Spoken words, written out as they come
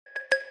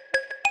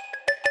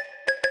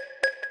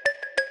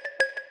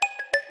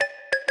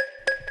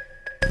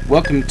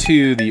Welcome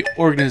to the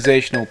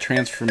Organizational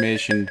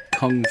Transformation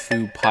Kung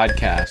Fu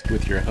Podcast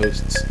with your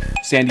hosts,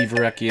 Sandi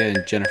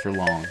and Jennifer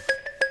Long.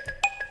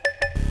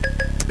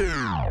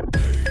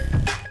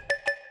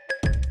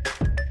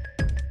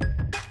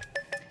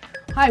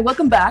 Hi,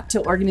 welcome back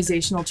to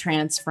Organizational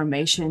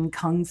Transformation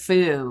Kung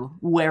Fu,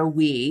 where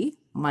we,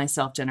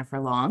 myself, Jennifer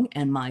Long,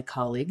 and my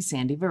colleague,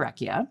 Sandi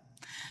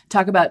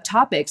talk about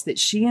topics that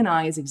she and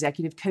I as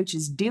executive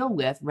coaches deal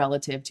with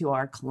relative to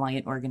our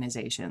client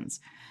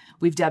organizations.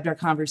 We've dubbed our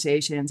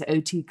conversations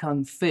OT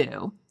Kung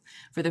Fu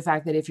for the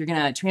fact that if you're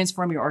going to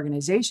transform your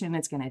organization,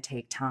 it's going to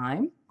take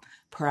time,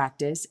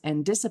 practice,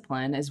 and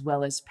discipline, as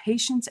well as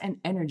patience and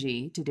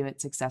energy to do it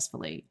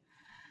successfully.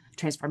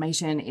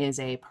 Transformation is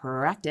a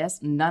practice,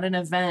 not an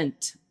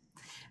event.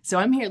 So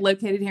I'm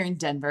located here in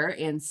Denver,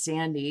 and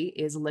Sandi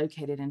is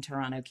located in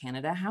Toronto,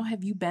 Canada. How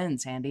have you been,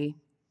 Sandi?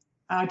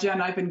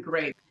 Jen, I've been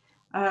great.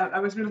 I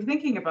was really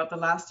thinking about the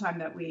last time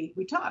that we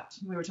talked.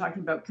 We were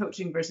talking about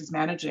coaching versus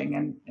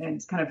managing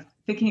and kind of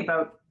thinking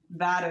about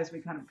that as we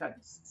kind of got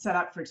set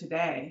up for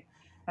today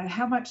and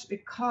how much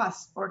it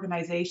costs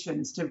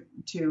organizations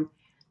to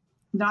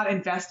not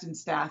invest in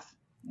staff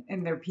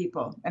and their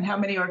people, and how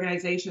many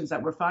organizations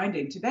that we're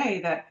finding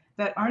today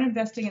that aren't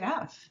investing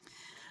enough.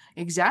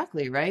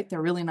 Exactly, right?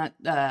 They're really not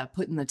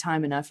putting the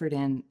time and effort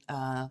in.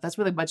 That's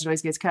where the budget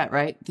always gets cut,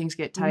 right? Things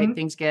get tight, mm-hmm.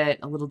 Things get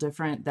a little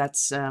different.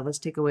 That's let's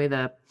take away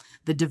the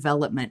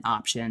development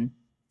option.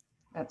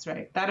 That's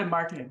right. That and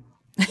marketing.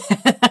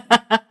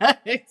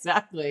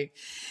 Exactly.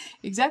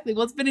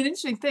 Well, it's been an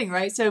interesting thing,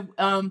 right? So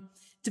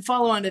to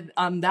follow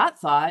on that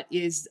thought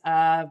is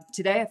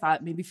today I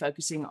thought maybe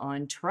focusing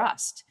on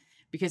trust.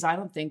 Because I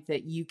don't think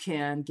that you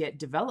can get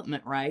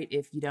development right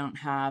if you don't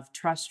have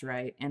trust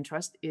right. And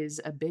trust is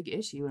a big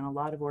issue in a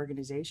lot of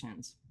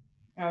organizations.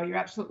 Oh, you're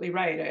absolutely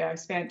right. I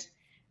spent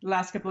the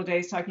last couple of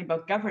days talking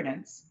about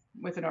governance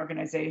with an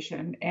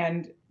organization.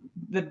 And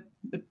the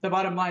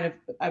bottom line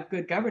of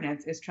good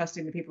governance is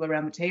trusting the people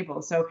around the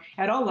table. So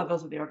at all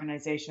levels of the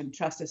organization,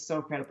 trust is so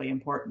incredibly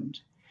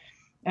important.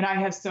 And I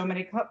have so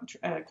many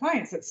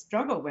clients that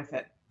struggle with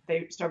it.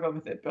 They struggle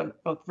with it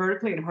both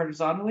vertically and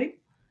horizontally.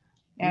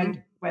 And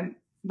mm-hmm.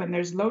 when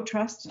there's low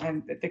trust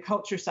and the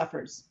culture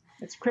suffers,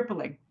 it's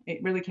crippling.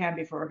 It really can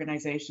be for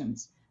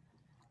organizations.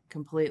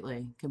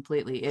 Completely.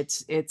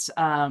 It's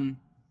I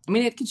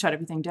mean, it can shut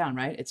everything down,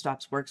 right? It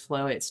stops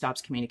workflow. It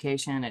stops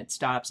communication. It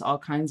stops all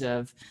kinds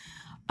of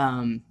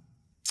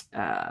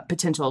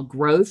potential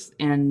growth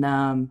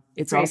and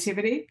it's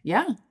creativity. Also,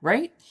 yeah,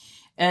 right.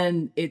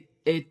 And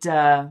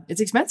it's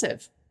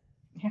expensive.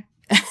 Yeah.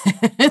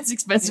 It's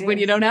expensive when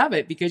you don't have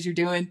it because you're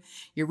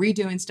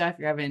redoing stuff.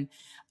 You're having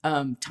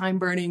time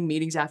burning,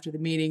 meetings after the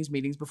meetings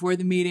before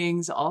the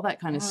meetings, all that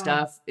kind of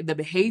stuff. The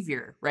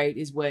behavior, right,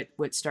 is what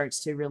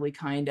starts to really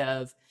kind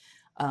of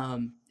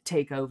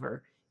take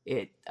over.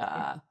 It's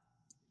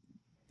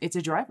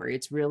a driver.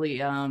 It's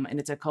really and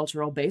it's a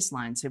cultural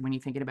baseline. So when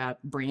you're thinking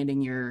about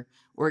branding your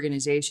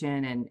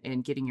organization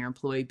and getting your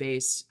employee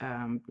base,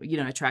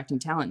 attracting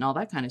talent and all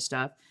that kind of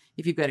stuff,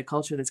 if you've got a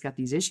culture that's got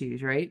these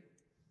issues, right,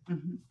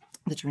 mm-hmm.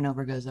 the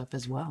turnover goes up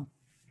as well.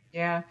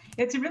 Yeah,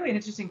 it's a really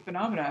interesting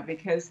phenomena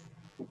because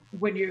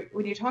when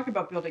you talk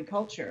about building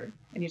culture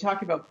and you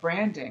talk about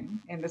branding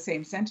in the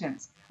same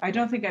sentence, I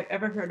don't think I've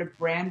ever heard a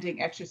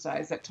branding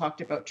exercise that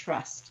talked about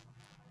trust.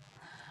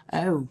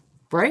 Oh,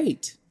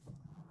 right.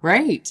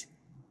 It's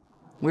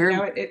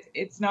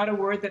not a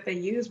word that they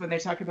use when they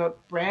talk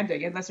about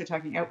branding, unless they're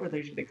talking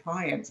outwardly to the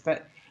clients.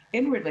 But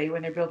inwardly,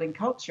 when they're building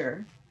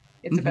culture,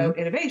 it's mm-hmm. about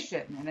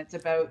innovation and it's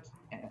about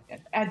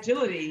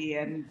agility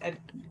and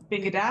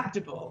being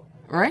adaptable.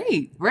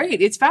 Right.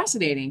 It's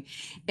fascinating.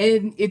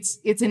 And it's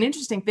an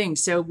interesting thing.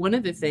 So one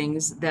of the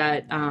things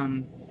that,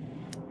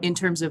 in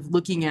terms of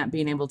looking at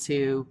being able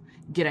to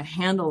get a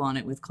handle on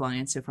it with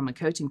clients, so from a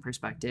coaching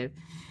perspective,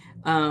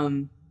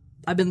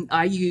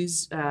 I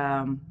use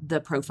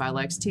the Profile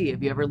XT.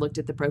 Have you ever looked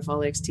at the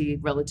Profile XT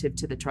relative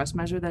to the trust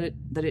measure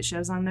that it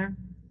shows on there?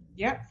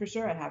 Yeah, for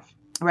sure I have.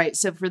 Right.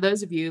 So for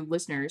those of you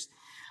listeners,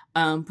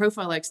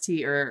 Profile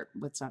XT, or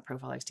what's not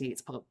Profile XT?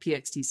 It's called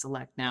PXT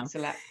Select now.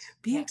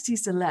 PXT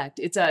Select.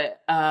 It's a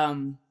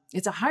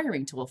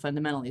hiring tool.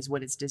 Fundamentally, is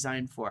what it's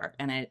designed for,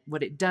 and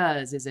what it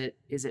does is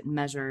it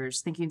measures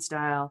thinking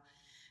style,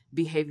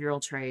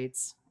 behavioral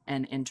traits,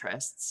 and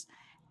interests.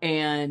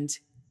 And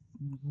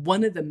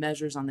one of the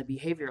measures on the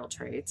behavioral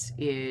traits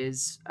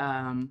is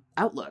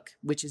outlook,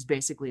 which is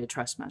basically a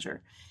trust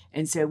measure.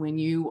 And so when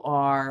you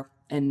are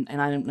and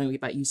I don't know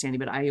about you, Sandi,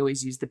 but I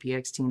always use the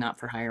PXT not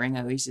for hiring.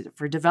 I always use it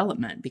for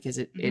development because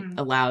it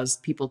allows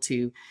people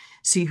to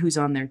see who's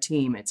on their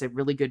team. It's a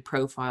really good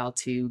profile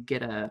to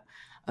get a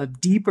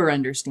deeper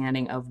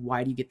understanding of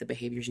why do you get the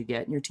behaviors you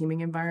get in your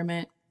teaming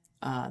environment,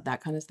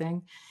 that kind of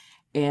thing.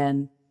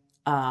 And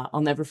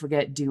I'll never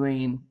forget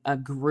doing a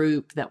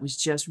group that was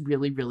just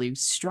really, really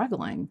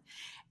struggling.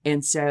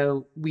 And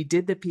so we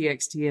did the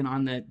PXT, and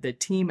on the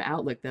team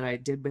outlook that I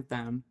did with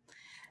them,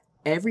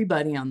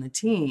 everybody on the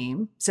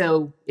team.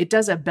 So it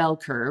does a bell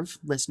curve,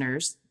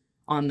 listeners,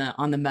 on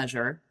the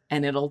measure.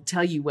 And it'll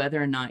tell you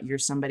whether or not you're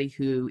somebody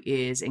who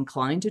is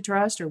inclined to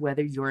trust or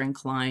whether you're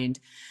inclined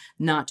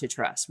not to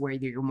trust, where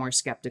you're more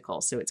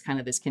skeptical. So it's kind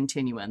of this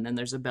continuum. Then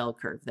there's a bell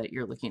curve that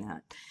you're looking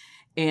at.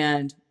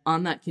 And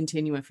on that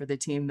continuum for the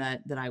team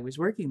that I was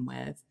working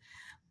with,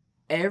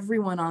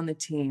 everyone on the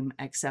team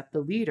except the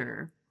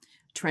leader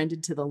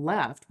trended to the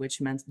left, which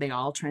meant they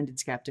all trended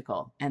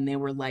skeptical, and they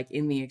were like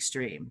in the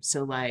extreme.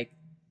 So like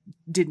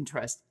didn't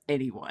trust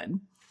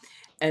anyone.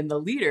 And the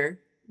leader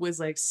was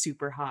like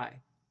super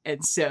high.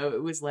 And so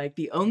it was like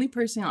the only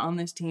person on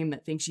this team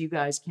that thinks you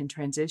guys can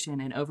transition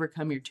and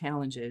overcome your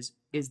challenges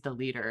is the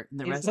leader.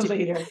 And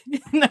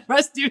the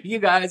rest of you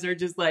guys are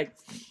just like,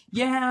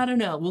 yeah, I don't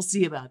know. We'll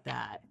see about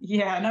that.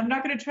 Yeah. And I'm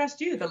not going to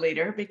trust you, the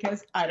leader,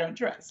 because I don't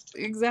trust.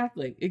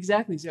 Exactly.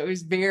 So it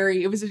was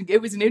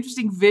it was an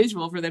interesting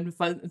visual for them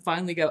to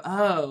finally go,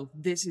 oh,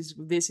 this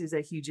is a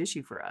huge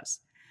issue for us.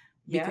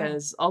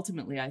 Because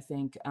ultimately I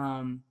think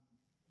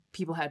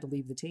people had to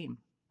leave the team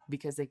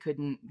because they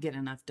couldn't get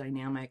enough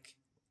dynamic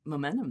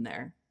momentum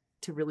there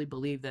to really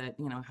believe that,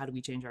 how do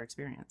we change our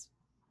experience?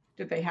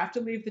 Did they have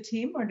to leave the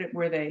team, or did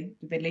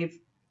they leave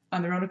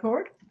on their own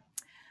accord?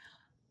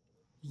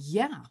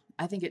 Yeah,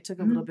 I think it took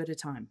a little bit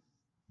of time.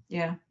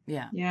 Yeah.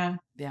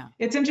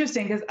 It's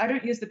interesting because I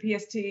don't use the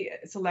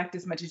PXT Select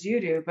as much as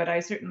you do, but I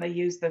certainly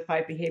use the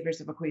 5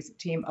 behaviors of a cohesive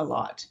team a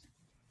lot.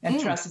 And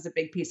trust is a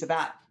big piece of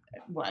that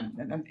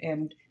one,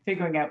 and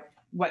figuring out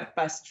what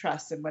busts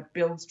trust and what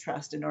builds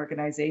trust in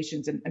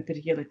organizations and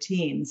particular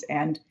teams.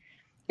 And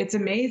it's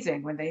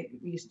amazing when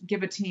you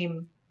give a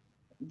team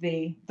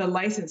the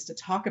license to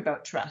talk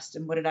about trust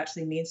and what it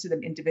actually means to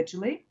them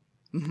individually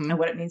and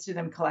what it means to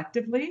them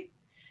collectively,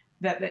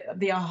 that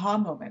the aha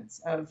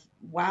moments of,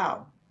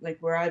 wow, like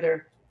we're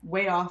either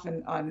way off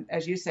on,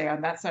 as you say,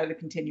 on that side of the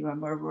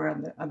continuum, or we're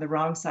on the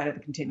wrong side of the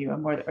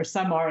continuum, or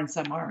some are and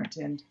some aren't.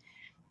 And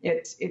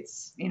it's,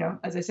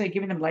 as I say,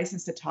 giving them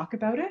license to talk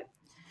about it,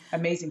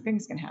 amazing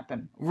things can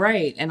happen.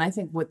 Right. And I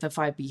think with the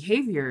 5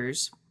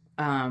 behaviors,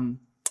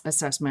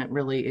 assessment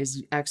really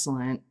is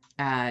excellent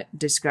at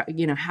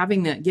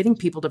getting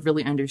people to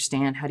really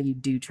understand how do you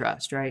do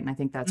trust, right? And I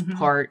think that's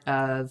part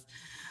of,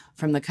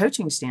 from the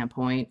coaching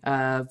standpoint,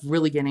 of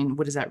really getting,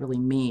 what does that really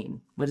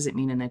mean? What does it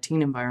mean in a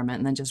team environment?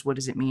 And then just what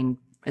does it mean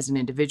as an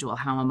individual?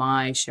 How am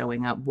I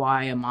showing up?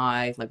 Why am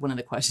I, like, one of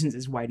the questions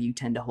is, why do you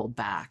tend to hold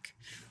back?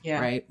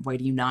 Yeah. Right? Why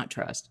do you not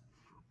trust?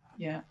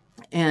 Yeah.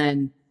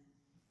 And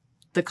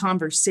the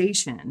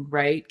conversation,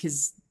 right?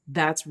 Because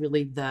that's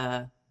really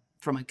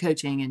from a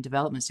coaching and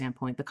development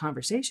standpoint, the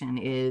conversation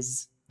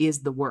is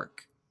the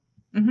work.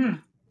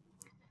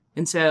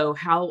 And so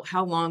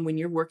how long, when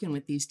you're working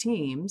with these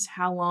teams,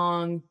 how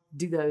long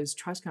do those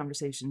trust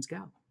conversations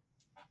go?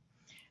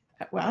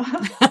 Well,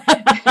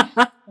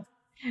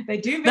 they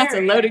do vary. That's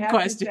a loaded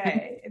question.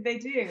 They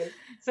do.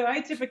 So I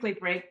typically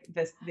break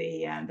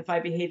the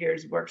 5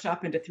 behaviors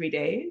workshop into 3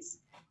 days.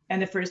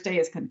 And the first day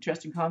is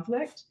trust and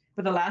conflict.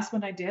 But the last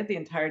one I did, the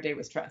entire day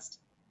was trust.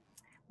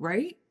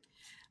 Right?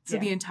 So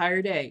the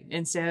entire day.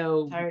 And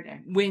so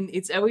when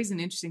it's always an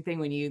interesting thing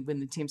when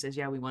the team says,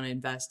 yeah, we want to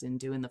invest in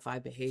doing the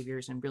 5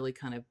 behaviors and really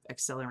kind of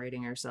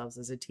accelerating ourselves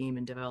as a team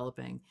and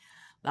developing.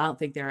 I don't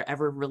think they're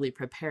ever really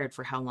prepared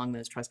for how long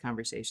those trust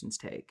conversations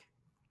take.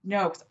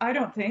 No, because I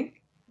don't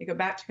think, you go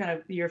back to kind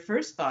of your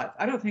first thought,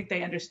 I don't think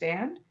they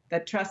understand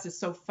that trust is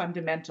so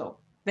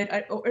fundamental.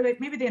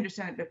 Maybe they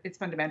understand that it's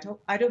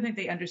fundamental. I don't think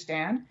they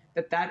understand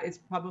that is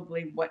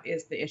probably what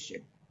is the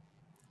issue.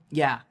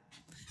 Yeah.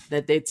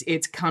 That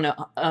it's kind of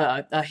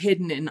a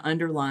hidden and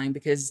underlying,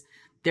 because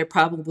they're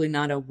probably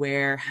not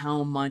aware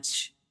how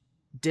much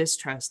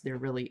distrust there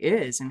really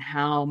is and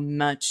how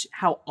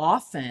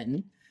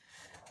often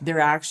they're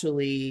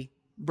actually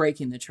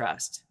breaking the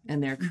trust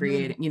and they're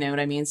creating, you know what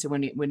I mean? So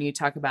when you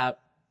talk about,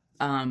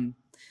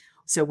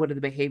 so what are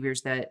the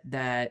behaviors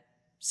that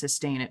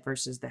sustain it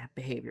versus the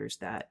behaviors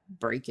that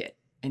break it,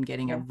 and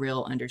getting a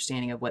real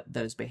understanding of what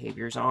those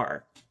behaviors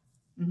are.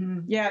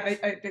 Yeah,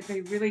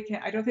 they really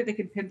can't. I don't think they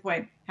can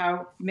pinpoint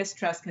how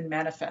mistrust can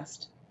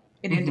manifest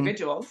in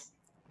individuals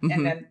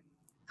and then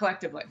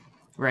collectively.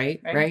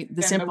 Right.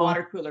 The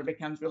water cooler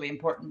becomes really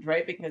important,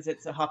 right? Because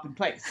it's a hop in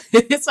place.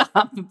 It's a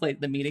hop in place.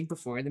 The meeting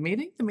before the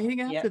meeting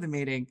after the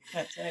meeting.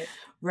 That's right.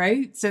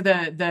 Right.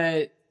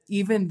 So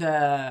even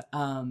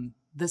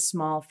the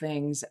small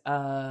things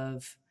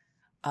of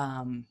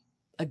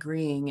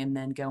agreeing and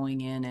then going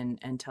in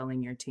and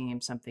telling your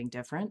team something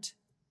different.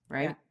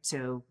 Right. Yeah.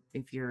 So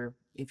if you're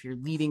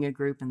leading a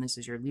group and this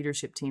is your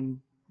leadership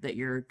team that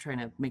you're trying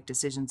to make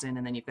decisions in,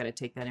 and then you've got to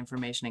take that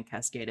information and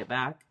cascade it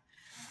back,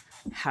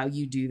 how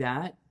you do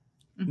that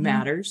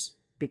matters,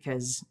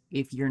 because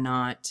if you're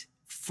not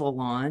full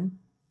on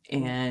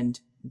and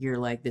you're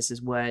like, this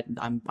is what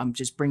I'm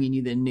just bringing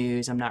you the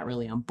news, I'm not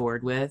really on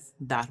board with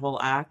that whole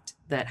act,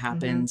 that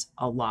happens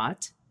a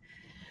lot.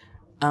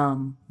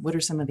 What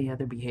are some of the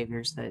other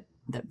behaviors that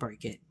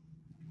break it?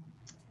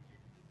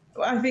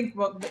 Well, I think,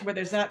 where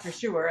there's that for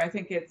sure, I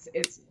think it's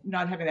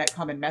not having that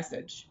common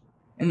message.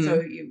 And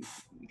so you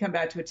come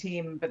back to a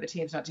team, but the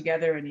team's not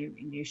together, and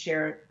you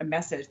share a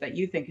message that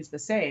you think is the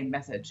same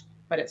message,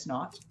 but it's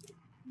not.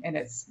 and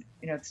it's,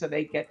 so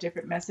they get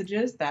different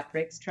messages that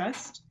breaks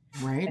trust.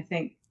 Right. I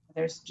think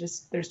there's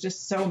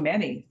just so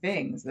many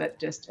things that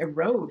just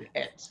erode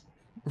it.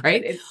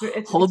 Right.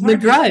 It's holding the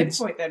grudge.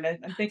 Point them.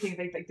 I'm thinking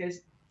like there's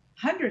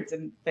hundreds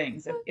of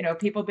things of,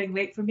 people being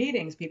late for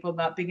meetings, people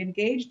not being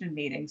engaged in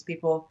meetings,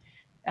 people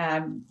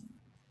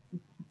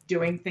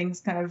doing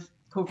things kind of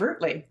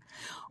covertly.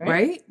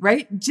 Right.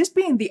 Just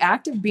the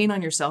act of being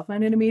on your cell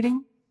phone in a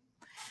meeting,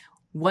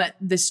 what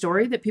the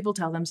story that people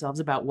tell themselves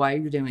about why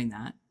you're doing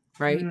that.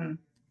 Right.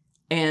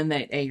 And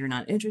that you're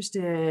not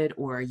interested,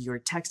 or you're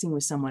texting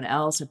with someone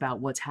else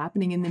about what's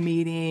happening in the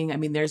meeting. I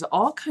mean, there's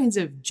all kinds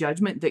of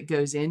judgment that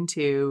goes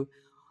into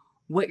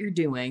what you're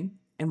doing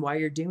and why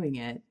you're doing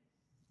it,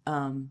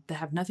 that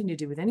have nothing to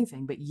do with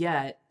anything. But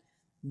yet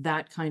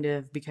that kind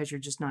of, because you're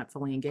just not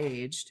fully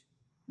engaged,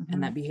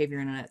 and that behavior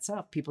in and of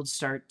itself, people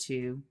start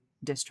to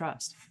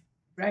distrust.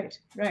 Right.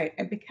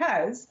 And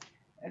because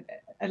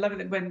I love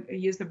it when you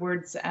use the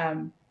words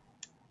around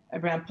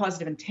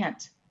positive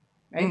intent.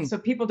 Right. So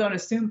people don't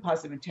assume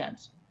positive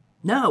intent.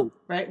 No.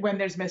 Right. When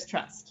there's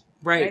mistrust.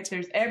 Right.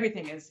 There's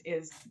everything is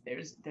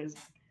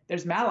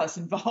there's malice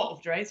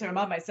involved. Right. So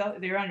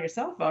they're on your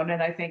cell phone.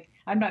 And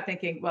I'm not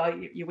thinking, well,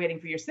 you're waiting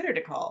for your sitter to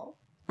call.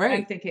 Right.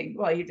 I'm thinking,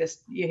 well, you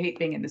hate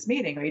being in this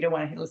meeting, or you don't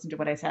want to listen to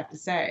what I have to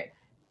say.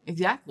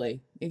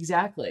 Exactly.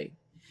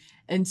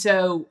 And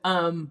so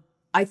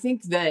I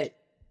think that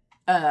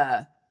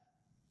I'm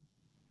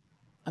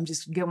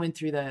just going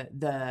through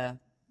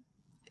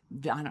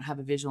I don't have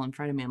a visual in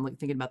front of me. I'm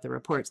thinking about the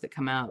reports that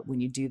come out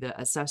when you do the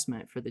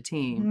assessment for the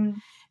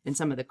team, and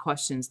some of the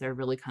questions they're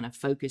really kind of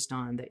focused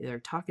on that they're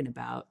talking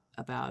about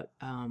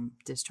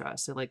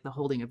distrust. So like the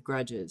holding of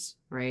grudges,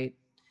 right?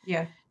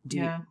 Yeah.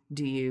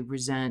 Do you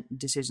resent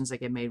decisions that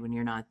get made when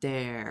you're not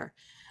there?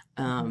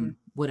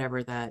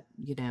 Whatever that,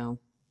 I'm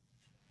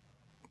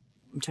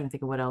trying to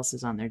think of what else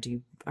is on there.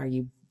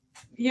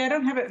 Yeah, I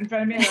don't have it in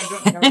front of me. And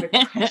I don't know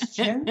the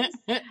questions.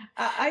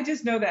 I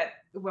just know that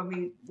when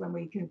we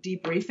can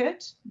debrief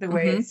it the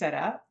way it's set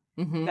up,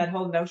 that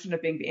whole notion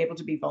of being able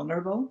to be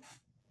vulnerable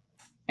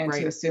and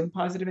to assume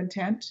positive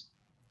intent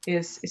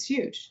is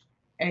huge,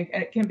 and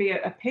it can be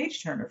a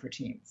page turner for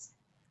teams.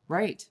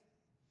 Right.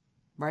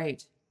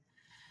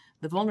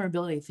 The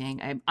vulnerability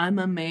thing, I'm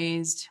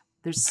amazed.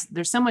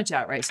 There's so much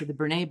out, right? So the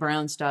Brene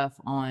Brown stuff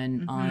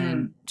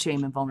on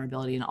shame and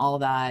vulnerability and all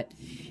that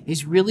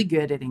is really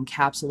good at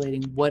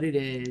encapsulating what it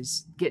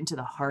is, getting to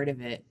the heart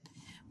of it.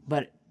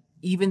 But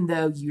even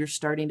though you're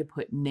starting to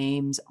put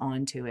names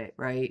onto it,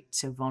 right?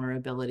 So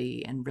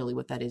vulnerability, and really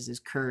what that is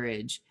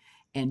courage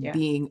and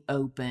being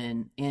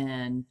open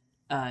and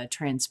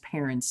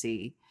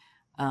transparency,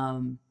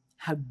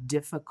 how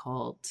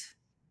difficult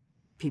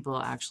people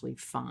actually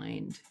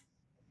find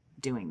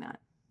doing that.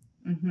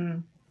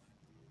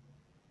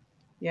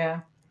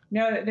 Yeah,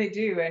 no, they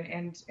do.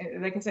 And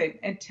like I say,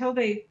 until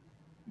they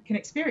can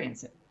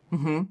experience it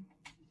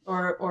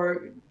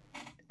or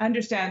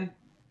understand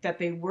that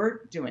they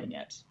were doing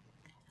it.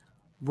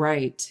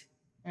 Right.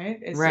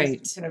 It's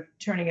just kind of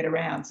turning it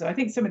around. So I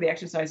think some of the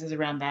exercises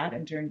around that,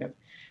 in terms of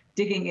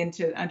digging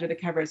into under the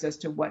covers as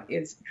to what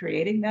is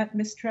creating that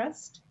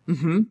mistrust,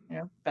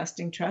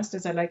 busting trust,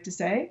 as I like to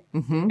say,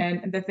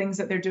 and the things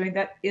that they're doing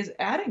that is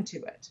adding to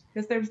it,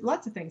 because there's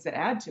lots of things that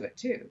add to it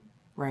too.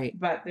 Right.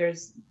 But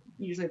there's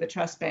usually the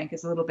trust bank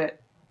is a little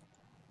bit,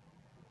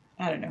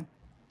 I don't know,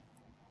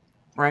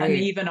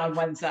 uneven on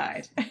one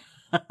side.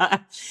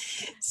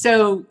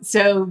 So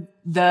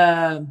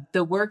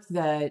the work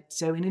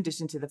in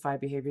addition to the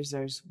 5 behaviors,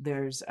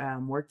 there's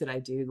work that I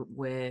do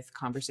with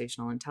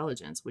conversational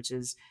intelligence, which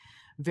is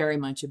very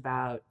much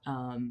about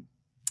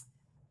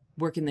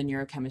working the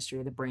neurochemistry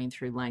of the brain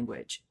through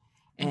language.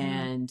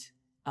 And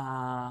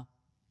a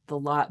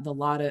lot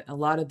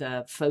of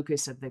the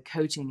focus of the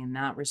coaching in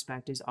that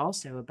respect is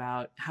also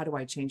about how do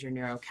I change your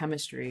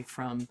neurochemistry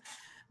from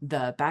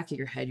the back of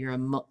your head, your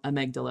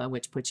amygdala,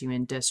 which puts you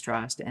in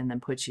distrust, and then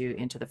puts you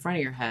into the front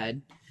of your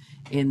head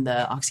in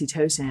the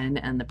oxytocin,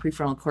 and the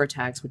prefrontal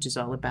cortex, which is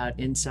all about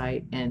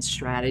insight and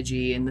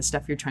strategy and the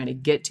stuff you're trying to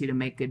get to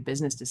make good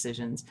business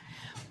decisions.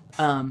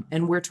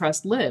 And where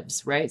trust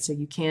lives, right? So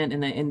you can't,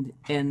 in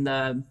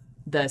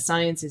the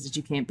science is that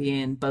you can't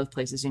be in both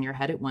places in your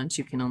head at once.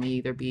 You can only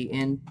either be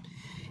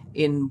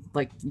in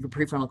like your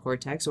prefrontal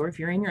cortex, or if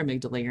you're in your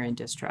amygdala, you're in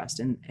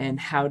distrust. And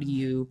how do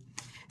you,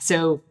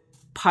 so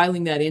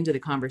piling that into the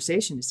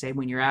conversation to say,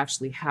 when you're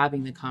actually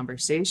having the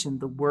conversation,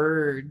 the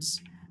words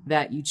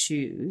that you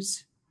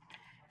choose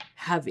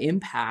have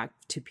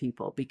impact to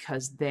people,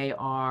 because they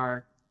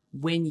are,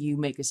 when you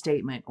make a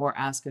statement or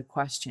ask a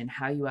question,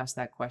 how you ask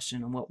that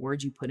question and what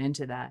words you put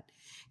into that,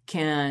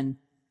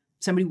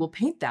 somebody will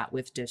paint that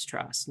with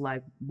distrust,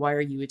 like, why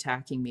are you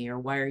attacking me? Or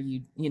why are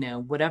you,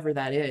 whatever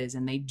that is.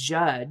 And they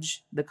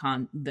judge the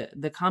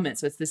comment.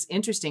 So it's this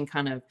interesting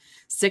kind of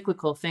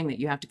cyclical thing that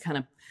you have to kind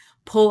of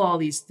pull all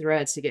these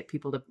threads to get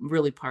people to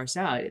really parse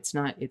out. It's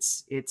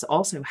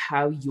also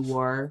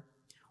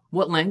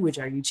what language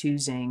are you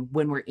choosing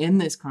when we're in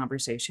this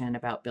conversation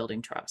about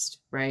building trust,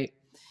 right?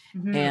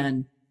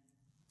 And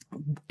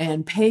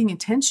paying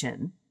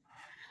attention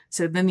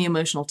So then the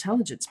emotional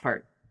intelligence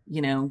part,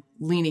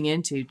 leaning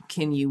into,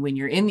 can you, when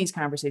you're in these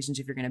conversations,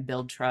 if you're going to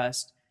build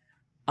trust,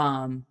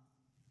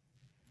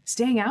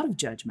 staying out of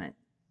judgment,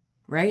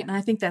 right? And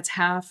I think that's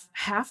half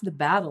the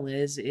battle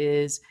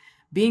is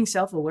being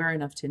self-aware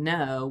enough to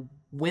know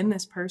when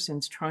this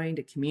person's trying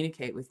to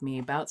communicate with me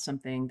about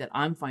something that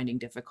I'm finding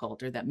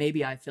difficult, or that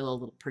maybe I feel a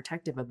little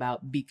protective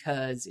about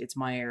because it's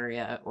my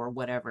area or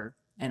whatever,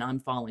 and I'm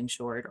falling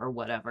short or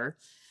whatever.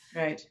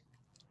 Right.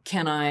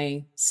 Can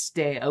I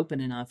stay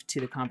open enough to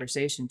the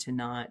conversation to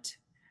not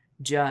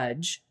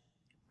judge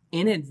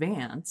in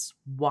advance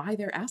why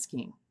they're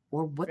asking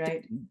or what,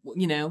 right.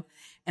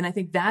 And I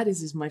think that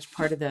is as much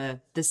part of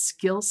the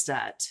skill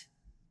set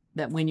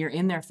that when you're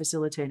in there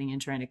facilitating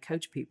and trying to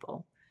coach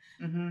people,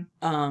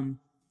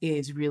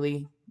 is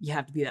really, you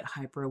have to be that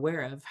hyper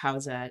aware of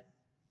how's that,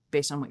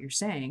 based on what you're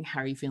saying,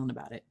 how are you feeling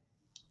about it?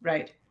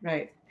 Right.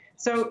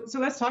 So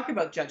let's talk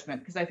about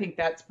judgment, because I think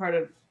that's part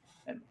of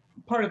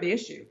the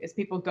issue is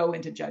people go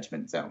into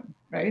judgment zone,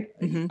 right?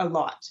 A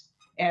lot.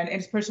 And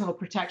it's personal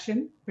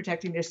protection,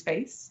 protecting their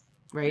space.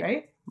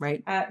 Right.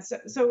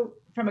 So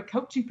from a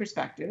coaching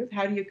perspective,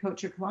 how do you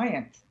coach your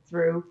client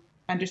through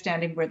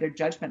understanding where their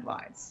judgment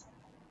lies?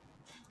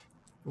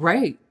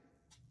 Right.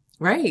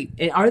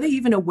 And are they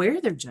even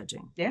aware they're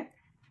judging? Yeah.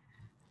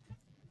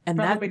 And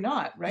probably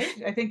not, right?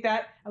 I think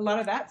that a lot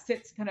of that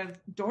sits kind of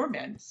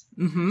dormant.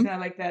 It's kind of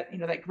like that,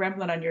 that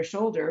gremlin on your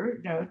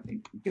shoulder,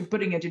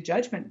 putting into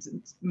judgment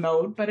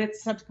mode, but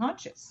it's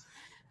subconscious.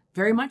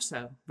 Very much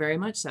so.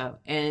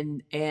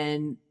 And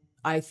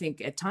I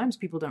think at times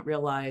people don't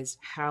realize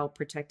how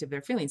protective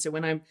they're feeling. So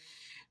when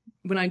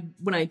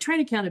I train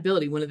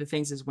accountability, one of the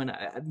things is one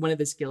of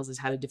the skills is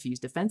how to diffuse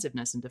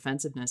defensiveness, and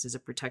defensiveness is a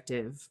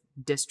protective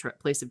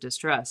place of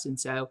distrust. And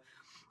so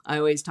I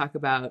always talk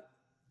about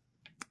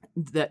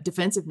that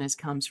defensiveness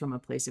comes from a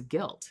place of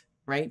guilt,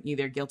 right?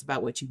 Either guilt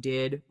about what you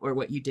did or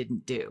what you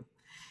didn't do.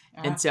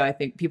 And so I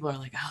think people are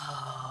like,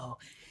 oh,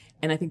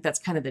 and I think that's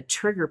kind of the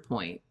trigger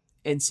point.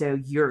 And so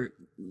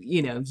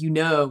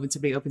when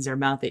somebody opens their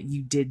mouth that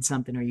you did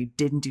something or you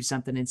didn't do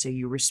something. And so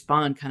you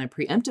respond kind of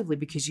preemptively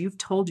because you've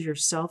told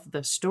yourself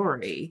the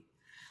story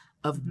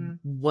of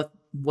what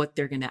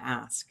they're going to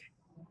ask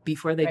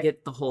before they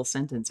get the whole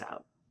sentence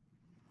out.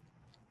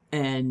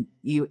 And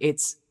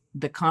it's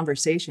the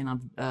conversation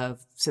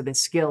of the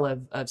skill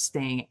of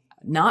staying,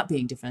 not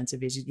being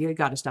defensive is you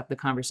got to stop the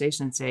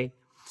conversation and say,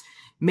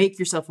 make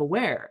yourself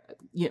aware,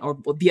 or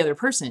the other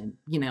person,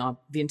 the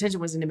intention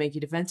wasn't to make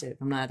you defensive.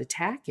 I'm not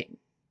attacking,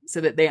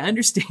 so that they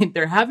understand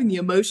they're having the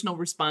emotional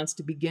response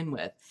to begin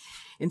with.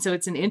 And so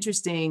it's an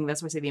interesting,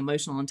 that's why I say the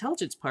emotional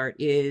intelligence part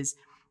is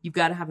you've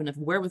got to have enough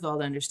wherewithal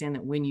to understand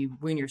that when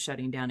you're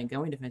shutting down and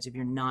going defensive,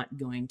 you're not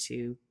going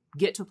to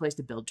get to a place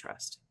to build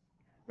trust.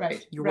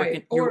 Right. You're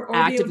working, you're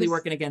actively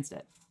working against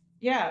it.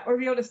 Yeah. Or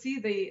be able to see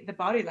the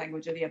body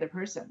language of the other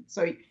person.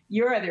 So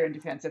you're either in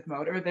defensive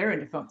mode or they're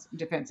in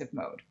defensive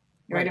mode.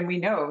 Right. And we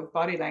know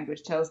body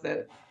language tells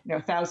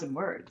 1,000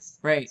 words.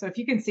 Right. So if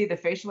you can see the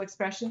facial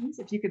expressions,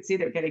 if you could see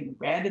they're getting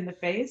red in the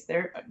face,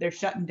 they're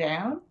shutting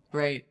down.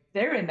 Right.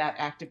 They're in that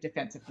active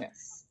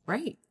defensiveness.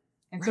 Right.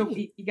 And so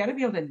you got to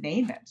be able to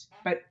name it,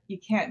 but you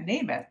can't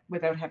name it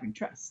without having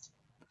trust.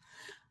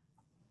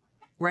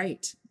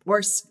 Right.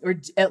 Or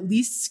at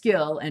least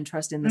skill and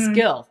trust in the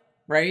skill.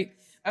 Right.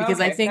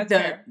 Because I think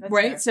that's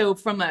fair. So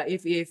from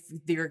if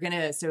you're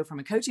gonna, so from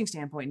a coaching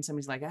standpoint, and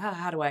somebody's like,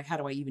 how do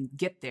I even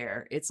get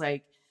there? It's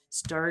like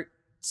start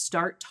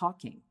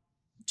talking,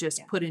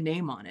 just put a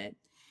name on it,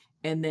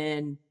 and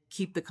then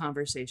keep the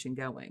conversation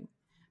going,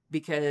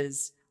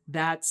 because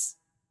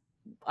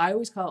I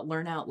always call it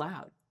learn out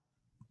loud,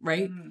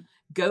 right?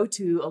 Go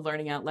to a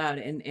learning out loud,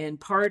 and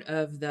part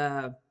of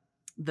the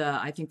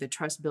I think the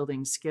trust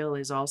building skill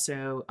is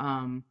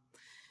also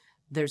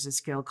there's a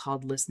skill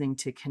called listening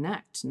to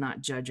connect,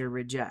 not judge or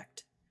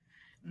reject.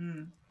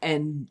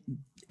 And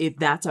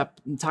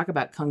talk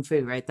about Kung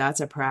Fu, right?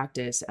 That's a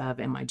practice of,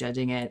 am I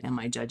judging it? Am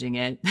I judging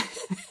it?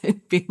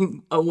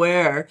 Being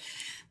aware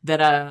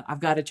that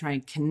I've got to try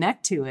and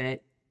connect to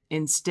it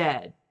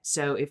instead.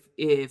 So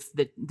if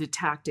the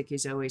tactic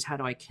is always, how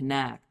do I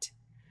connect?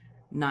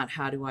 Not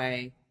how do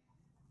I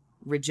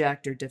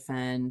reject or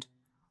defend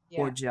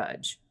or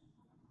judge,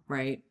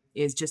 right?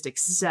 Is just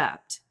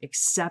accept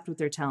what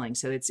they're telling.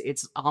 So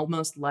it's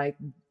almost like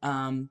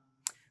the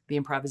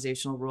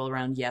improvisational rule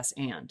around yes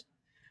and.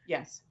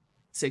 Yes.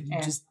 So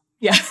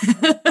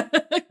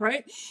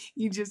right?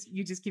 You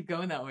just keep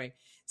going that way.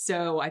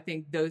 So I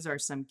think those are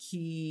some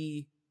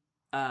key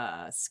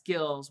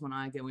skills when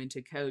I go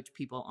into coach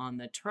people on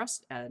the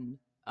trust end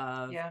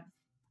of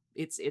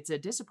it's a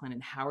discipline.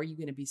 And how are you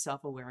going to be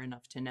self-aware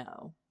enough to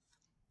know,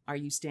 are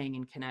you staying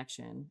in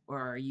connection or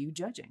are you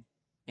judging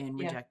and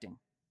rejecting?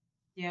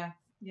 Yeah.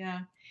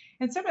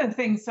 And some of the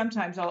things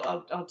sometimes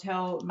I'll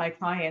tell my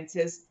clients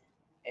is,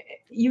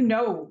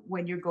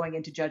 when you're going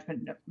into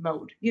judgment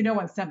mode,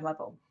 on some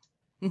level,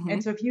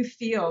 And so if you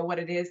feel what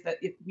it is that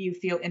you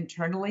feel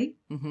internally,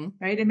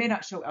 right, it may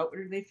not show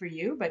outwardly for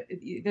you, but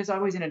there's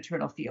always an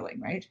internal feeling,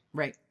 right?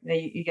 Right.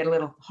 You get a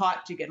little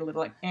hot, you get a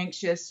little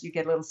anxious, you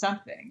get a little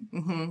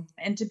something.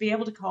 And to be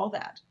able to call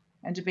that,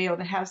 and to be able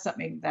to have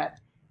something that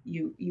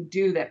you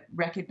do that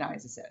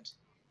recognizes it,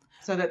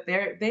 so that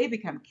they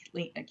become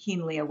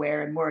keenly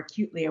aware and more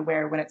acutely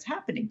aware when it's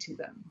happening to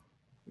them.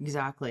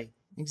 Exactly.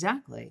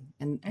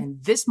 And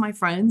this, my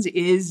friends,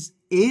 is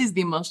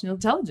the emotional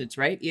intelligence,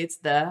 right? It's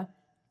the,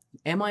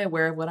 am I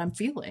aware of what I'm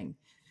feeling?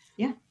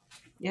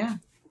 Yeah.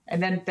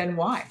 And then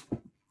why?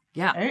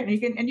 Yeah. Right?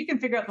 And you can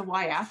figure out the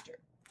why after.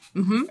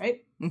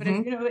 Right. But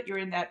if you know that you're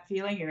in that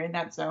feeling, you're in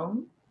that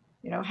zone,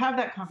 have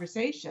that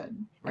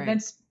conversation, and then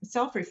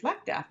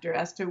self-reflect after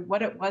as to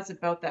what it was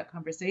about that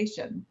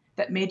conversation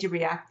that made you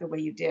react the way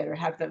you did, or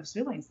have those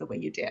feelings the way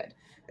you did,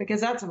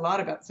 because that's a lot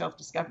about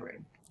self-discovery.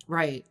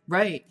 Right.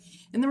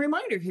 And the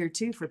reminder here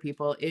too for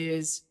people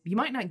is you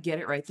might not get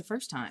it right the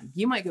first time.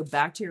 You might go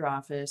back to your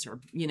office, or,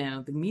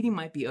 the meeting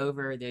might be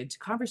over, the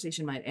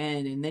conversation might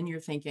end, and then you're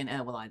thinking,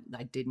 oh, well,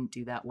 I didn't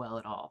do that well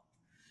at all.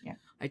 Yeah.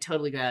 I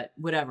totally got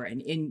whatever.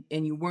 And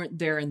you weren't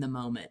there in the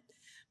moment.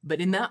 But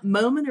in that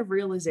moment of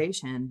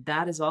realization,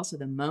 that is also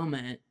the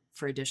moment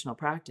for additional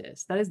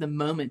practice. That is the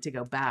moment to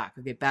go back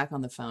or get back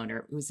on the phone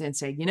and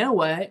say, you know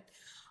what?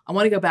 I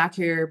want to go back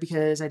here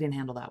because I didn't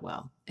handle that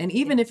well. And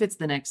even if it's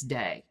the next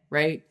day,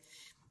 right?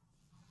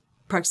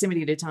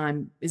 Proximity to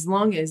time, as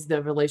long as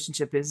the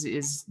relationship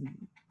is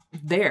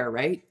there,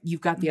 right?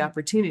 You've got the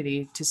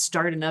opportunity to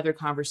start another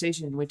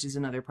conversation, which is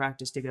another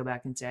practice to go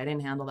back and say, I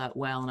didn't handle that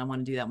well, and I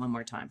want to do that one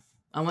more time.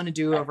 I want to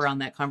do over on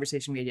that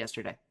conversation we had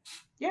yesterday.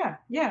 Yeah.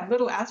 A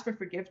little ask for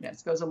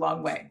forgiveness goes a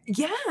long way.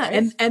 Yeah.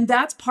 Right? And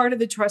that's part of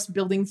the trust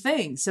building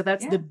thing. So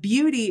that's the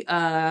beauty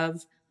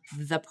of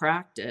the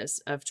practice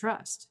of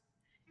trust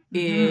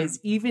is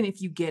even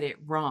if you get it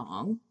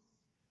wrong,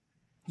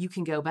 you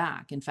can go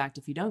back. In fact,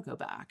 if you don't go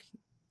back,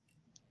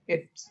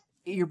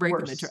 you're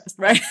breaking the trust,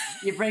 right?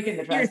 You're breaking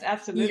the trust.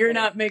 Absolutely. You're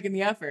not making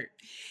the effort,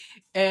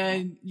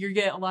 and you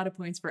get a lot of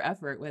points for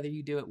effort, whether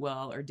you do it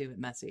well or do it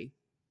messy.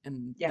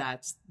 And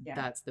that's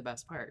the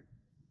best part.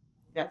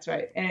 That's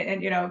right.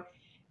 And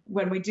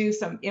when we do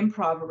some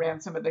improv around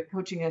some of the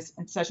coaching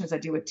sessions I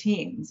do with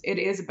teams, it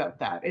is about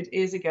that. It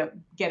is about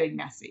getting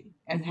messy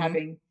and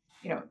having,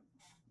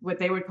 what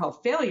they would call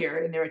failure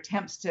in their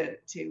attempts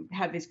to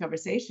have these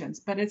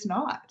conversations, but it's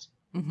not.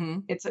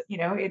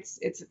 It's,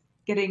 it's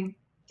getting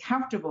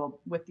comfortable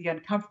with the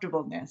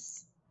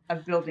uncomfortableness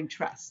of building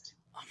trust.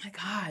 Oh my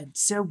God.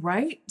 So,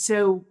 right.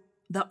 So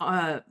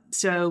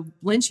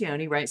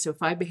Lencioni, right? So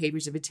 5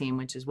 behaviors of a team,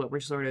 which is what we're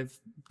sort of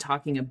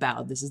talking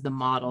about. This is the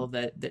model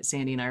that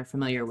Sandi and I are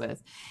familiar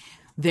with.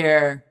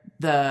 They're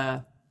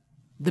the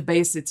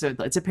base. It's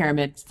a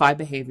pyramid, 5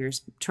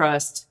 behaviors: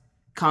 trust,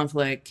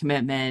 conflict,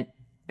 commitment,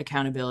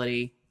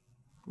 accountability,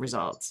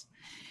 results.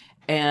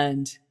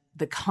 And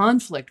the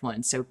conflict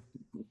one, so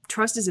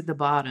trust is at the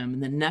bottom,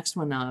 and the next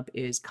one up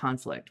is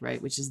conflict,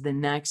 right? Which is the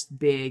next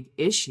big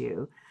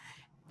issue.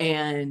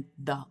 And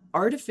the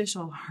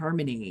artificial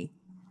harmony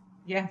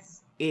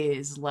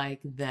is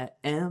like the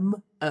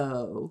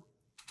MO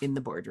in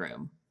the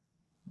boardroom,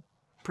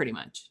 pretty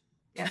much.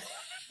 Yeah.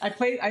 I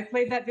played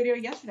that video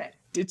yesterday.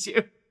 Did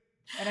you?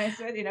 And I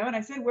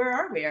said, where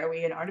are we? Are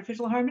we in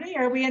artificial harmony?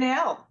 Or are we in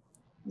L?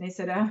 And they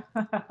said,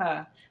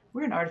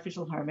 we're in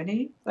artificial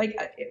harmony, like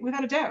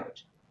without a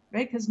doubt,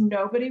 right? Because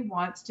nobody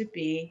wants to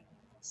be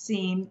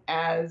seen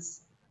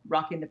as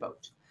rocking the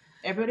boat.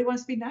 Everybody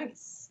wants to be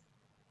nice.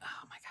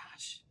 Oh my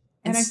gosh.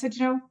 And I said,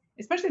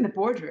 especially in the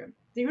boardroom,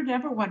 your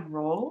number one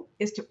role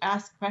is to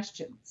ask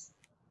questions.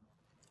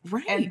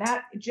 Right. And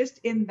that just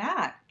in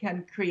that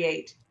can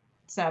create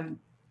some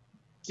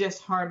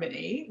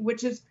disharmony,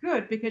 which is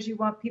good because you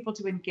want people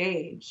to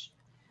engage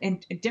in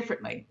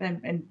differently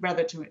and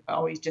rather to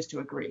always just to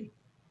agree.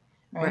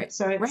 Right.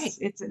 So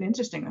it's an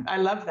interesting one. I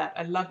love that.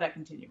 I love that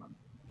continuum.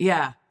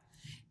 Yeah.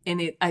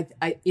 And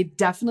it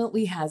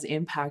definitely has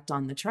impact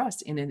on the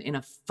trust in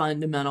a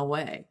fundamental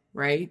way,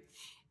 right?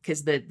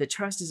 Because the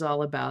trust is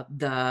all about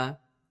the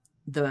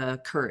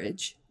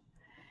courage,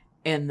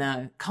 and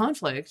the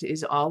conflict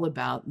is all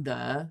about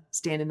the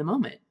stand in the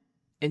moment.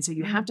 And so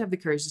you have to have the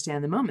courage to stand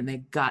in the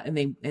moment.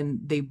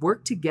 They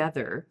work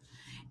together.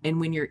 And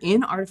when you're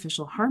in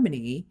artificial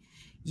harmony,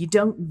 you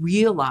don't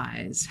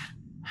realize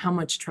how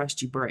much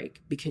trust you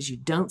break because you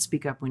don't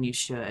speak up when you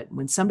should.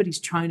 When somebody's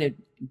trying to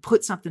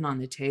put something on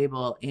the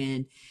table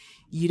and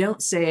you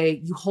don't say,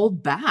 you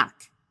hold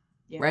back.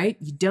 Yeah. Right?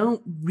 You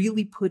don't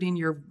really put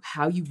in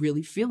how you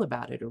really feel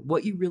about it or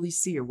what you really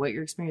see or what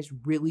your experience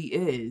really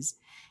is.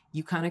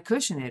 You kind of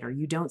cushion it, or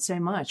you don't say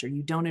much, or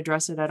you don't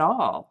address it at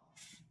all.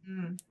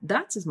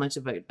 That's as much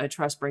of a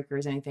trust breaker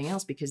as anything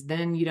else, because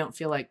then you don't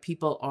feel like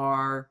people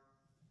are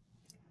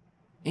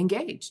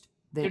engaged.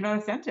 They're not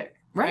authentic.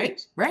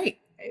 Right.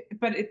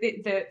 But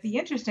the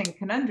interesting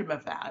conundrum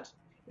of that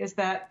is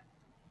that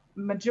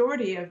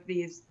majority of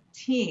these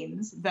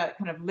teams that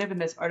kind of live in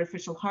this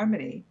artificial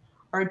harmony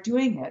are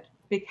doing it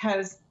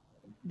because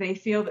they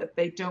feel that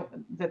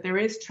that there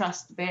is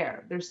trust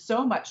there. There's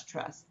so much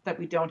trust that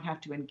we don't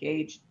have to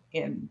engage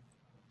in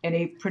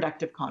any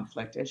productive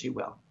conflict, as you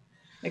will.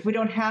 Like, we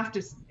don't have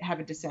to have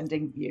a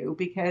dissenting view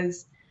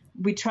because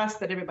we trust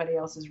that everybody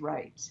else is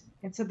right.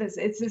 And so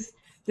it's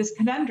this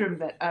conundrum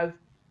that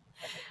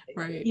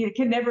Right. you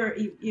can never,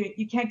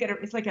 you can't get it.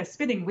 It's like a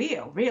spinning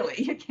wheel,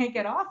 really. You can't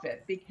get off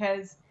it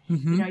because,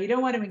 you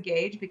don't want to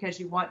engage because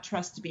you want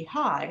trust to be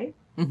high.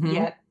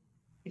 Yet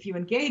if you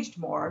engaged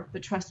more, the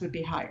trust would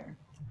be higher.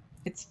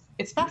 It's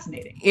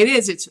fascinating. It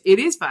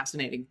is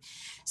fascinating.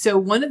 So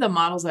one of the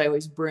models I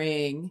always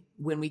bring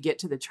when we get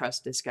to the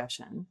trust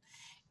discussion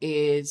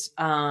is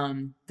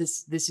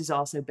this is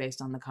also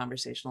based on the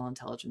conversational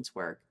intelligence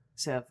work.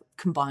 So I've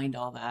combined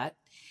all that.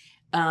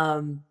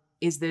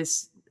 Is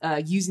this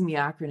using the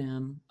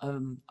acronym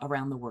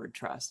around the word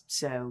trust.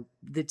 So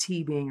the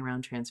T being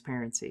around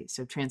transparency.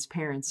 So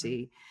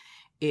transparency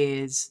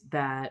is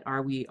that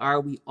are we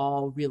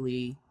all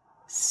really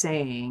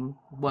saying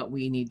what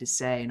we need to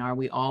say, and are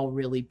we all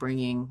really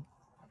bringing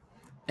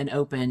an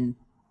open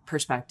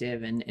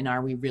perspective, and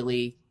are we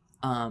really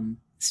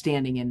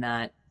standing in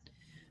that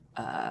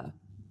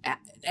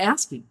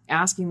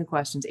asking the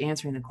questions,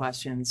 answering the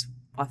questions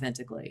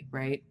authentically,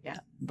 right? Yeah.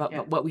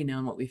 But what we know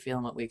and what we feel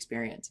and what we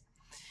experience.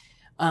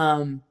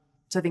 So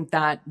I think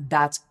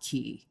that's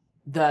key.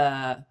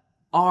 The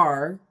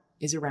R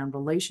is around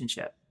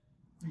relationship.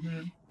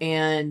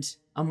 And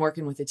I'm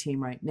working with a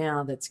team right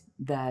now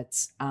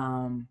that's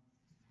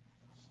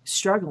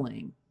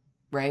struggling,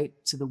 right?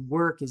 So the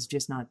work is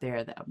just not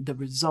there. The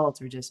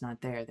results are just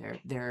not there.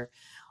 There are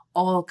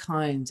all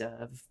kinds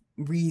of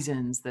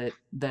reasons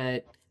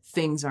that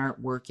things aren't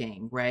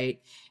working,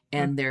 right?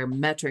 And they're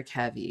metric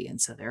heavy.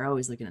 And so they're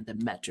always looking at the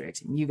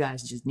metrics, and you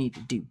guys just need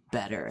to do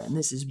better. And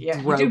this is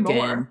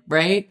broken,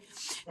 right?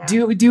 Yeah.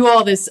 Do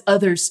all this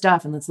other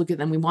stuff. And let's look at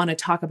them. We want to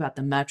talk about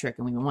the metric,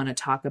 and we want to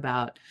talk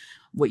about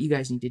what you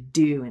guys need to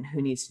do and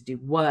who needs to do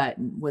what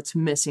and what's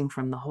missing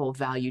from the whole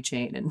value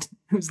chain and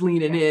who's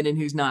leaning in and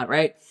who's not,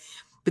 right?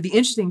 But the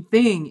interesting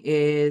thing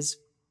is,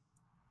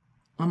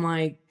 I'm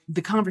like,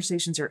 the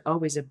conversations are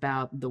always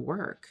about the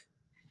work.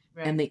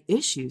 Right. And the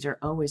issues are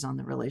always on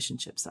the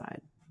relationship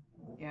side.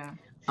 Yeah.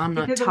 I'm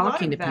not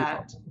talking to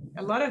people.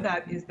 A lot of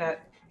that is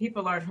that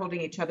people aren't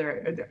holding each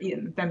other,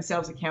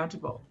 themselves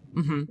accountable.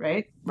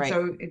 Right? Right.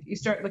 So if you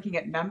start looking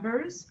at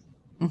numbers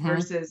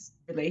versus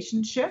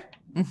relationship,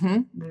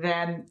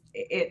 then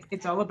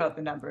it's all about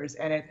the numbers,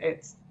 and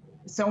it's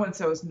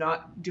so-and-so is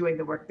not doing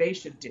the work they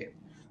should do.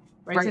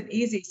 Right? It's an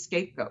easy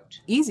scapegoat.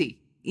 Easy,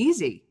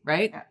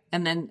 right? Yeah.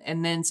 And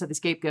then so the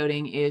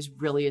scapegoating is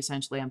really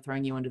essentially, I'm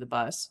throwing you under the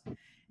bus.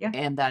 Yeah.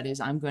 And that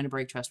is, I'm going to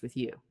break trust with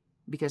you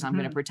because I'm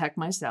going to protect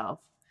myself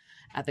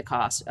at the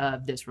cost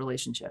of this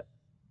relationship.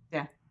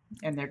 Yeah.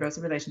 And there goes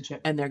the relationship.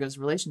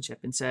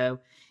 And so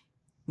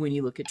when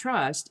you look at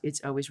trust, it's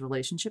always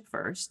relationship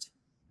first,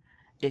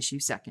 issue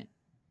second.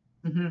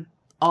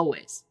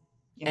 Always.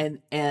 Yeah.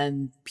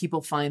 And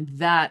people find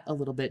that a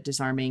little bit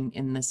disarming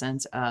in the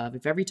sense of,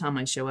 if every time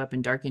I show up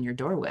and darken your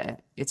doorway,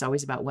 it's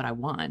always about what I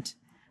want,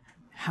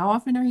 how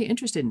often are you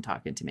interested in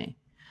talking to me?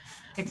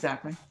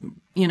 Exactly.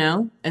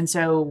 And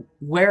so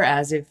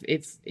whereas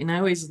if and I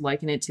always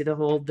liken it to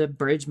the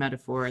bridge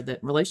metaphor,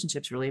 that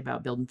relationships really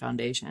about building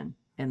foundation,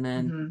 and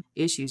then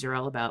issues are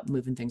all about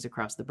moving things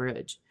across the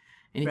bridge.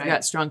 And if you've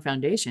got strong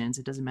foundations,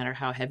 it doesn't matter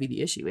how heavy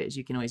the issue is,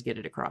 you can always get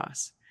it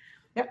across.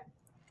 Yep.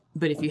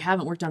 But if you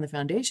haven't worked on the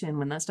foundation,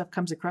 when that stuff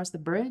comes across the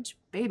bridge,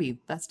 baby,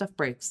 that stuff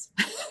breaks.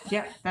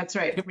 Yeah, that's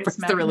right. It breaks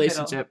the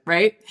relationship,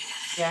 right?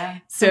 Yeah.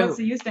 So what's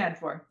the U stand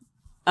for?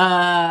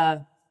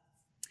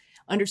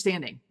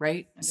 Understanding,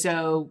 right?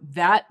 So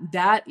that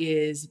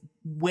is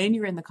when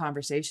you're in the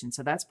conversation.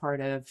 So that's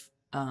part of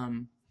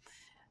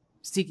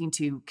seeking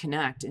to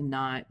connect and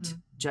not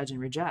judge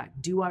and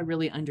reject. Do I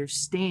really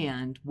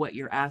understand what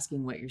you're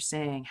asking, what you're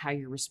saying, how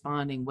you're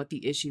responding, what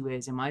the issue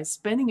is? Am I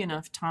spending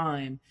enough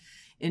time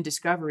in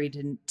discovery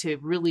to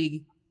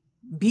really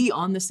be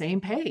on the same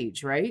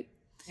page, right?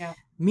 Yeah.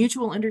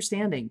 Mutual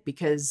understanding,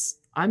 because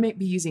I might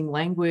be using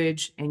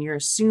language and you're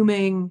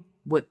assuming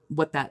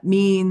what that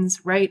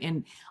means, right?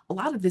 And a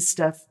lot of this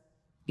stuff,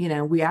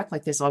 we act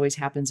like this always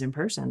happens in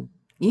person.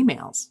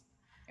 Emails,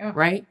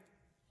 right?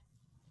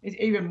 It's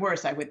even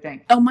worse, I would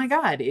think. Oh my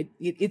God,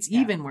 it's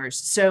even worse.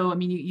 So, I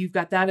mean, you've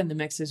got that in the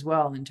mix as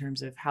well in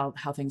terms of how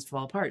things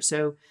fall apart.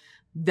 So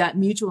that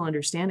mutual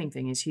understanding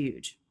thing is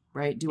huge,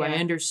 right? Do I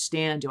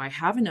understand? Do I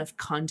have enough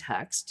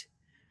context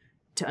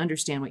to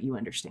understand what you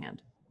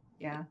understand?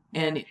 Yeah.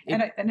 And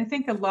I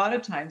think a lot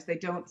of times they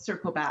don't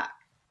circle back.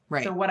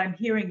 Right. So what I'm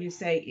hearing you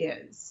say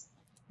is,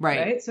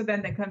 right? So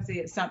then there comes the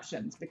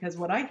assumptions, because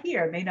what I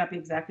hear may not be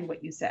exactly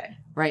what you say.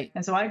 Right.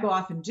 And so I go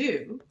off and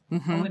do,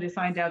 only to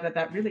find out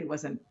that really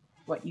wasn't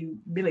what you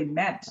really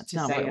meant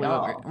to say at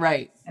all.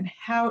 Right. And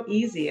how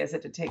easy is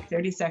it to take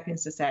 30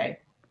 seconds to say,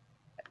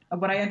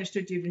 what I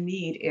understood you to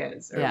need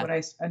is, or what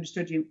I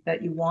understood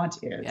that you want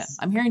is. Yeah.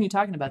 I'm hearing you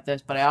talking about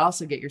this, but I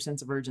also get your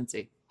sense of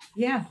urgency.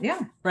 Yeah.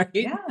 Yeah. Right.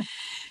 Yeah.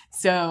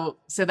 So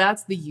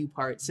that's the U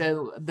part.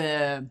 So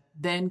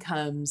then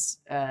comes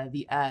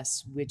the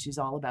S, which is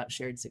all about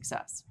shared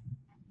success,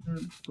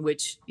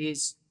 which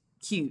is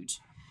huge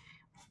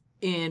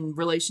in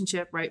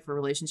relationship, right? For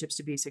relationships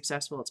to be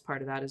successful, it's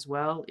part of that as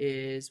well,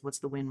 is what's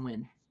the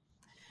win-win?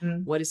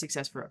 What does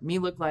success for me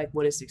look like?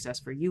 What does success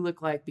for you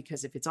look like?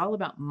 Because if it's all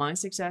about my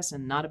success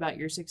and not about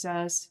your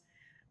success,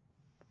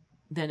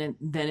 then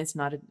it's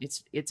not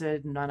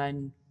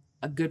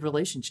a good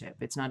relationship.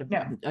 It's not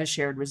a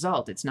shared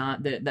result. It's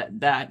not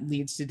that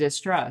leads to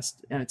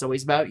distrust, and it's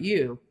always about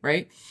you,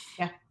 right?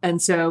 Yeah.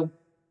 And so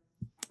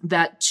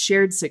that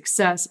shared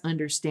success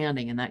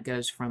understanding, and that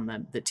goes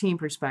from the team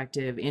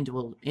perspective,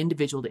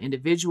 individual to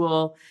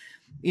individual,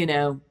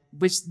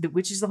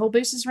 which is the whole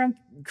basis around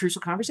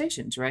crucial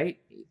conversations, right?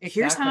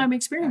 Exactly. Here's how I'm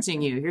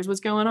experiencing you. Here's what's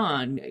going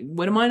on.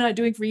 What am I not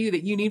doing for you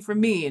that you need from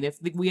me? And if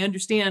we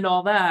understand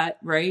all that,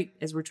 right,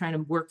 as we're trying to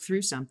work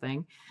through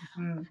something,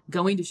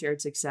 going to shared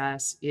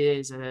success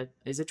is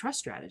a trust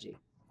strategy.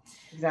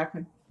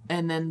 Exactly.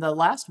 And then the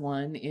last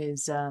one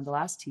is the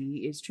last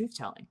T is truth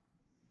telling.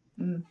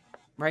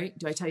 Right?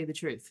 Do I tell you the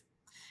truth?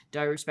 Do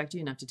I respect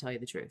you enough to tell you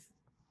the truth?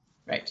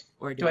 Right.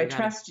 Or do I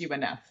trust you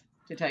enough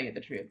to tell you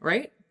the truth?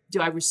 Right? Do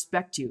I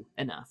respect you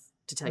enough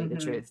to tell you the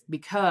truth?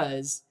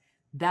 Because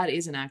that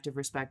is an act of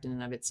respect in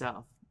and of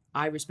itself.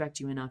 I respect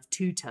you enough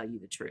to tell you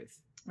the truth.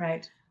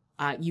 Right.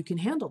 You can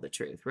handle the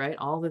truth, right?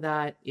 All of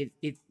that,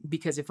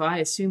 because if I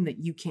assume that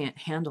you can't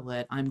handle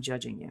it, I'm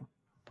judging you.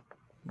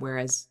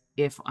 Whereas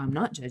if I'm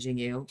not judging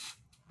you,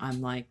 I'm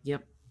like,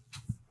 yep,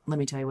 let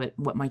me tell you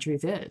what my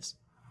truth is.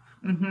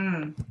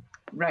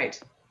 Right.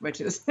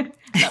 Which is not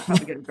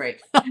probably going to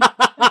break.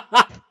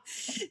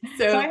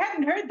 So I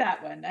hadn't heard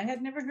that one. I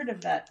had never heard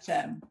of that.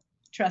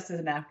 Trust as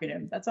an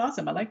acronym. That's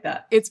awesome. I like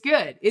that. It's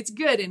good. It's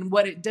good. And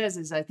what it does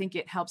is I think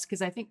it helps,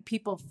 because I think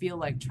people feel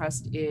like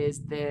trust is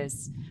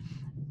this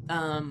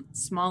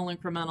small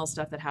incremental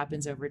stuff that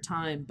happens over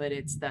time, but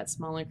it's that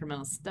small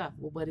incremental stuff.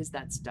 Well, what is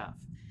that stuff?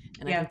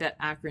 And I think that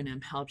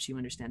acronym helps you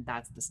understand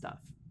that's the stuff.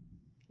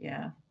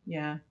 Yeah.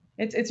 Yeah.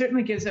 It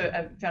certainly gives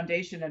a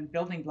foundation and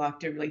building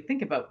block to really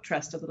think about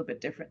trust a little bit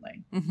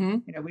differently.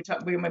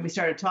 When we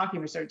started talking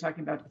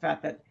about the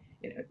fact that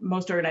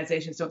most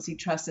organizations don't see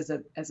trust as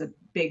a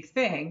big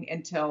thing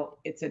until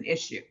it's an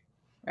issue,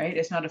 right?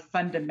 It's not a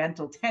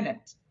fundamental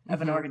tenet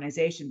of an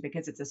organization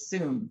because it's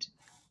assumed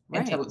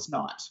until it's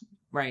not.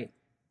 Right.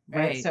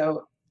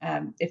 So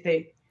I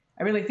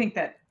really think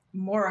that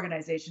more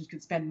organizations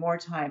could spend more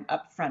time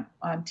upfront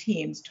on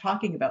teams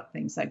talking about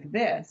things like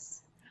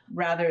this,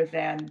 rather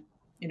than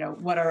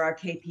what are our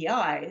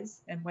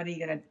KPIs and what are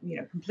you going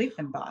to, complete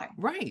them by?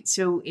 Right.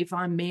 So if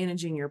I'm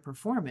managing your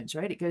performance,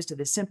 right, it goes to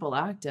the simple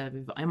act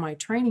of, am I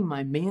training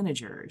my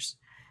managers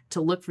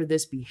to look for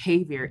this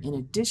behavior in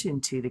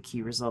addition to the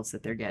key results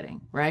that they're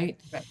getting, right?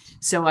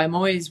 So I'm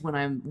always, one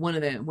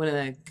of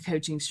the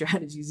coaching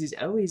strategies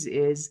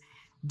is,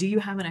 do you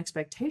have an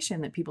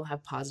expectation that people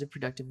have positive,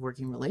 productive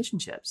working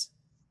relationships?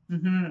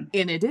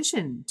 In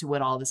addition to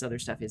what all this other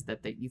stuff is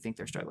that you think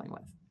they're struggling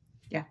with?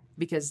 Yeah.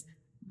 Because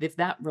if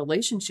that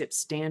relationship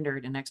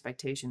standard and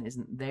expectation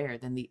isn't there,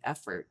 then the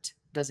effort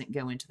doesn't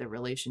go into the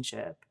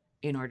relationship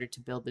in order to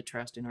build the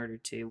trust, in order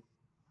to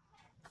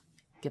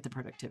get the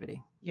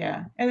productivity.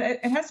 Yeah. And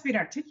it has to be an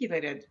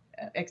articulated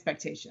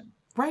expectation.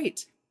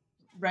 Right.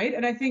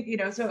 And I think,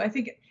 so I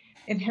think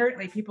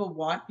inherently people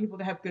want people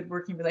to have good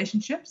working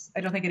relationships.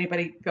 I don't think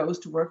anybody goes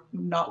to work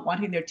not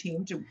wanting their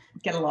team to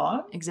get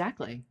along.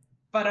 Exactly.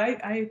 But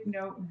I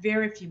know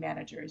very few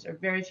managers or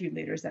very few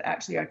leaders that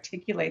actually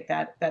articulate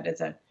that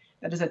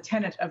is a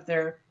tenet of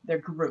their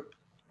group.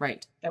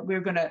 Right. That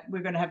we're gonna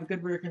have a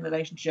good working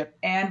relationship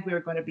and we're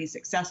going to be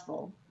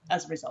successful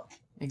as a result.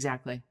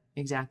 Exactly.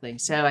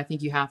 So I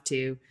think you have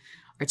to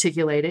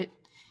articulate it.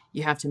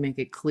 You have to make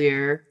it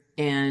clear.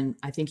 And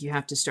I think you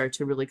have to start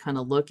to really kind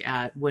of look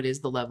at what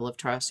is the level of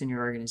trust in your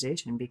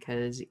organization,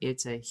 because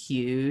it's a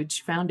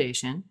huge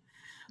foundation,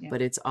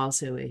 but it's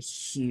also a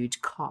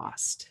huge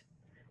cost.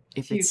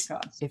 If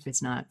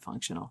it's not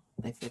functional,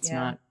 if it's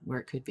not where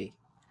it could be.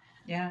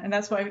 Yeah. And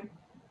that's why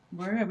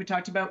we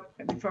talked about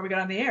before we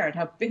got on the air and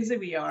how busy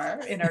we are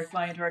in our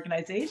client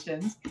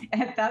organizations.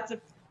 And that's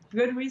a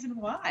good reason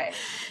why.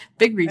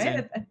 Big reason.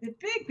 Right? A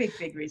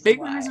big reason Big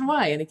why. reason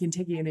why. And it can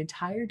take you an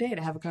entire day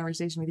to have a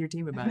conversation with your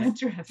team about it.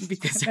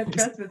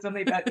 Trust is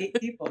only about 8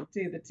 people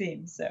to the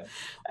team. So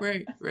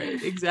Right.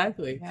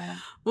 Exactly. Yeah.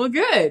 Well,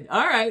 good.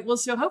 All right. Well,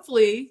 so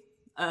hopefully,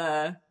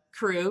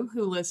 crew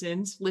who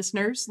listeners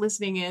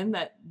listening in,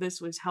 that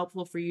this was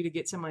helpful for you to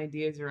get some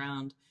ideas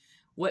around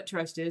what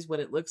trust is, what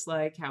it looks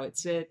like, how it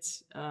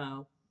sits,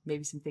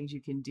 maybe some things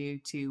you can do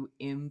to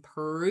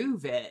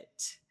improve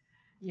it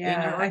in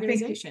your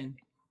organization.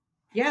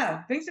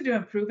 Things to do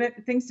improve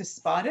it, things to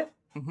spot it,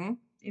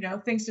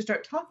 things to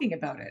start talking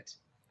about it,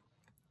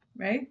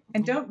 right?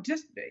 And don't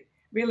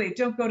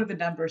go to the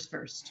numbers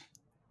first,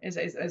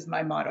 is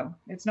my motto.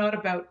 It's not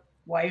about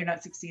why you're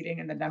not succeeding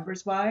in the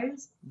numbers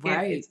wise.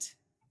 Right. It's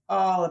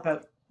all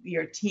about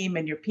your team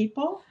and your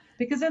people,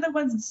 because they're the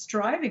ones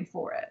striving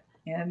for it.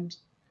 And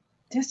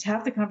just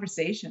have the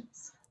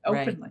conversations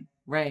openly.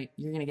 Right.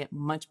 You're going to get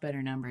much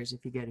better numbers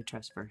if you go to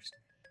Trust First.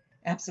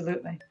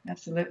 Absolutely.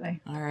 Absolutely.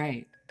 All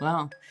right.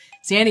 Well,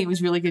 Sandi, it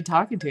was really good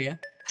talking to you.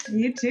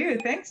 You too.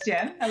 Thanks,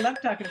 Jen. I love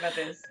talking about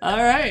this.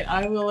 All right.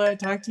 I will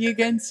talk to you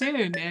again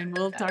soon, and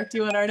we'll talk to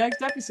you on our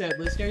next episode.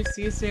 Listeners,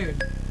 see you soon.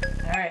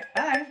 All right.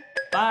 Bye.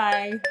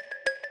 Bye.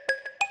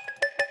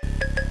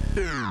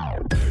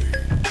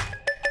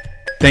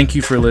 Thank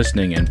you for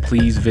listening, and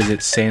please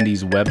visit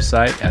Sandi's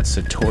website at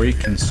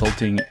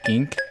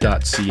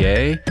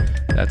satoriconsultinginc.ca.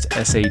 That's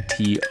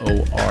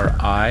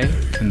SATORI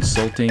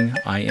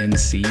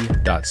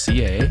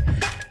consultinginc.ca,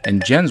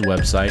 and Jen's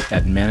website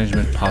at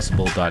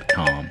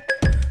managementpossible.com.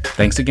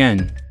 Thanks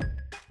again.